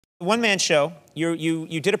One-man show.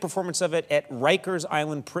 You did a performance of it at Rikers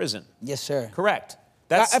Island Prison. Yes, sir. Correct.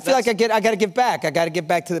 I feel like I got to give back. I got to get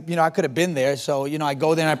back to the, I could have been there. So, I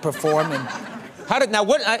go there and I perform and...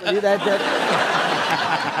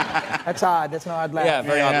 That's odd. That's an odd laugh. Yeah,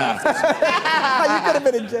 very odd laugh. You could have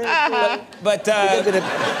been in jail. But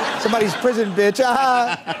somebody's prison, bitch.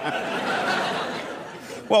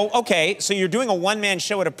 Well, okay, so you're doing a one-man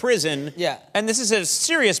show at a prison. Yeah. And this is a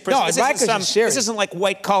serious prison. No, Rikers is serious. This isn't like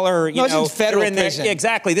white-collar, No, this is federal prison. Yeah,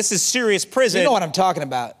 exactly. This is serious prison. You know what I'm talking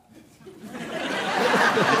about.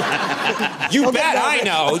 You bet I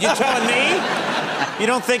know. You telling me? You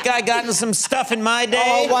don't think I got into some stuff in my day?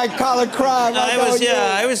 Oh, white-collar crime.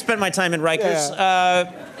 I always spent my time in Rikers. Yeah.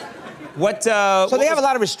 So they have a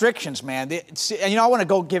lot of restrictions, man. And I want to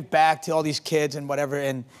go give back to all these kids and whatever.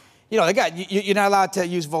 And they got you're not allowed to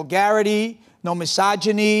use vulgarity, no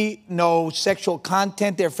misogyny, no sexual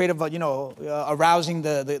content. They're afraid of arousing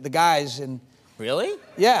the guys. And really?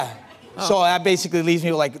 Yeah. Oh. So that basically leaves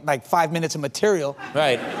me with like 5 minutes of material.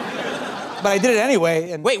 Right. But I did it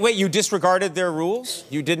anyway. And wait, you disregarded their rules?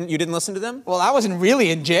 You didn't listen to them? Well, I wasn't really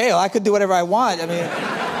in jail. I could do whatever I want. I mean,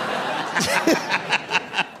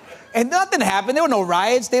 and nothing happened. There were no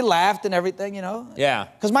riots. They laughed and everything, Yeah.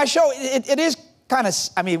 Because my show, it is kind of.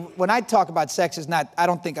 I mean, when I talk about sex, it's not. I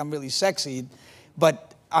don't think I'm really sexy,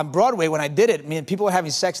 but on Broadway when I did it, people were having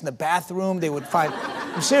sex in the bathroom. They would find.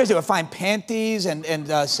 I'm serious. They would find panties and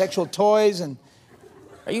sexual toys and.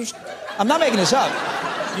 Are you? I'm not making this up.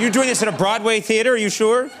 You're doing this at a Broadway theater, are you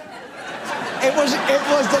sure? It was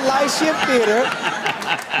the Lyceum Theater.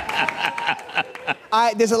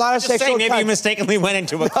 There's a lot of sexual... Maybe you mistakenly went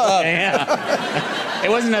into a club. Yeah. It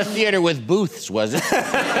wasn't a theater with booths, was it?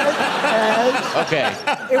 Okay.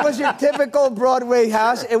 It was your typical Broadway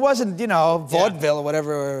house. It wasn't, vaudeville or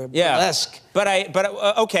whatever, or burlesque. But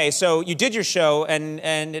okay, so you did your show and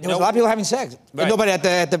there was a lot of people having sex. Right. Nobody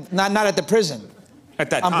not at the prison. At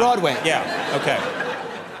that time. On Broadway. Yeah, okay.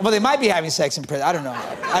 Well, they might be having sex in prison. I don't know.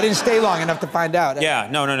 I didn't stay long enough to find out. Yeah,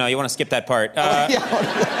 no. You want to skip that part. Now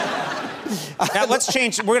let's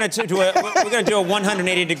change. We're gonna do a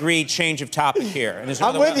 180-degree change of topic here. And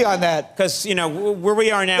I'm with you on that. Because where we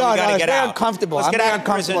are now, we gotta get out. Uncomfortable. Let's get out of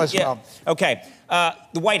uncomfortable prison. as well. Yeah. Okay.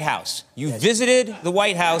 The White House. You visited the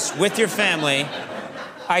White House with your family.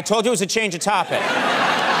 I told you it was a change of topic.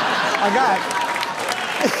 I got it.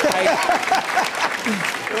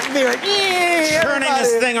 Turning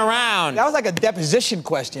this thing around. That was like a deposition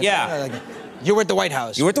question. Yeah. You were at the White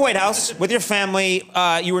House. You were at the White House with your family.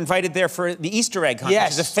 You were invited there for the Easter egg hunt.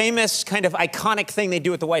 Yes. Which is a famous kind of iconic thing they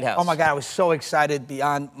do at the White House. Oh my God, I was so excited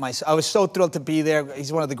beyond myself. I was so thrilled to be there.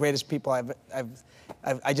 He's one of the greatest people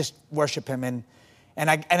I just worship him. And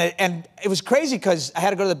it was crazy because I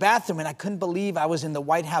had to go to the bathroom and I couldn't believe I was in the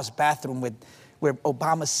White House bathroom where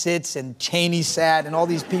Obama sits and Cheney sat and all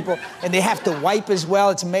these people, and they have to wipe as well.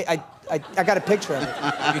 It's amazing. I got a picture of it.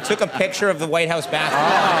 You took a picture of the White House bathroom?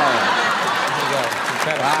 Oh.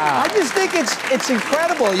 Wow. I just think it's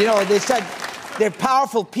incredible. They said they're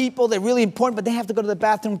powerful people, they're really important, but they have to go to the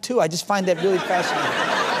bathroom too. I just find that really fascinating.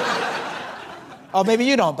 Oh, maybe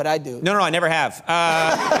you don't, but I do. No, I never have.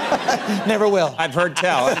 Never will. I've heard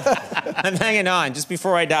tell. I'm hanging on just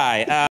before I die.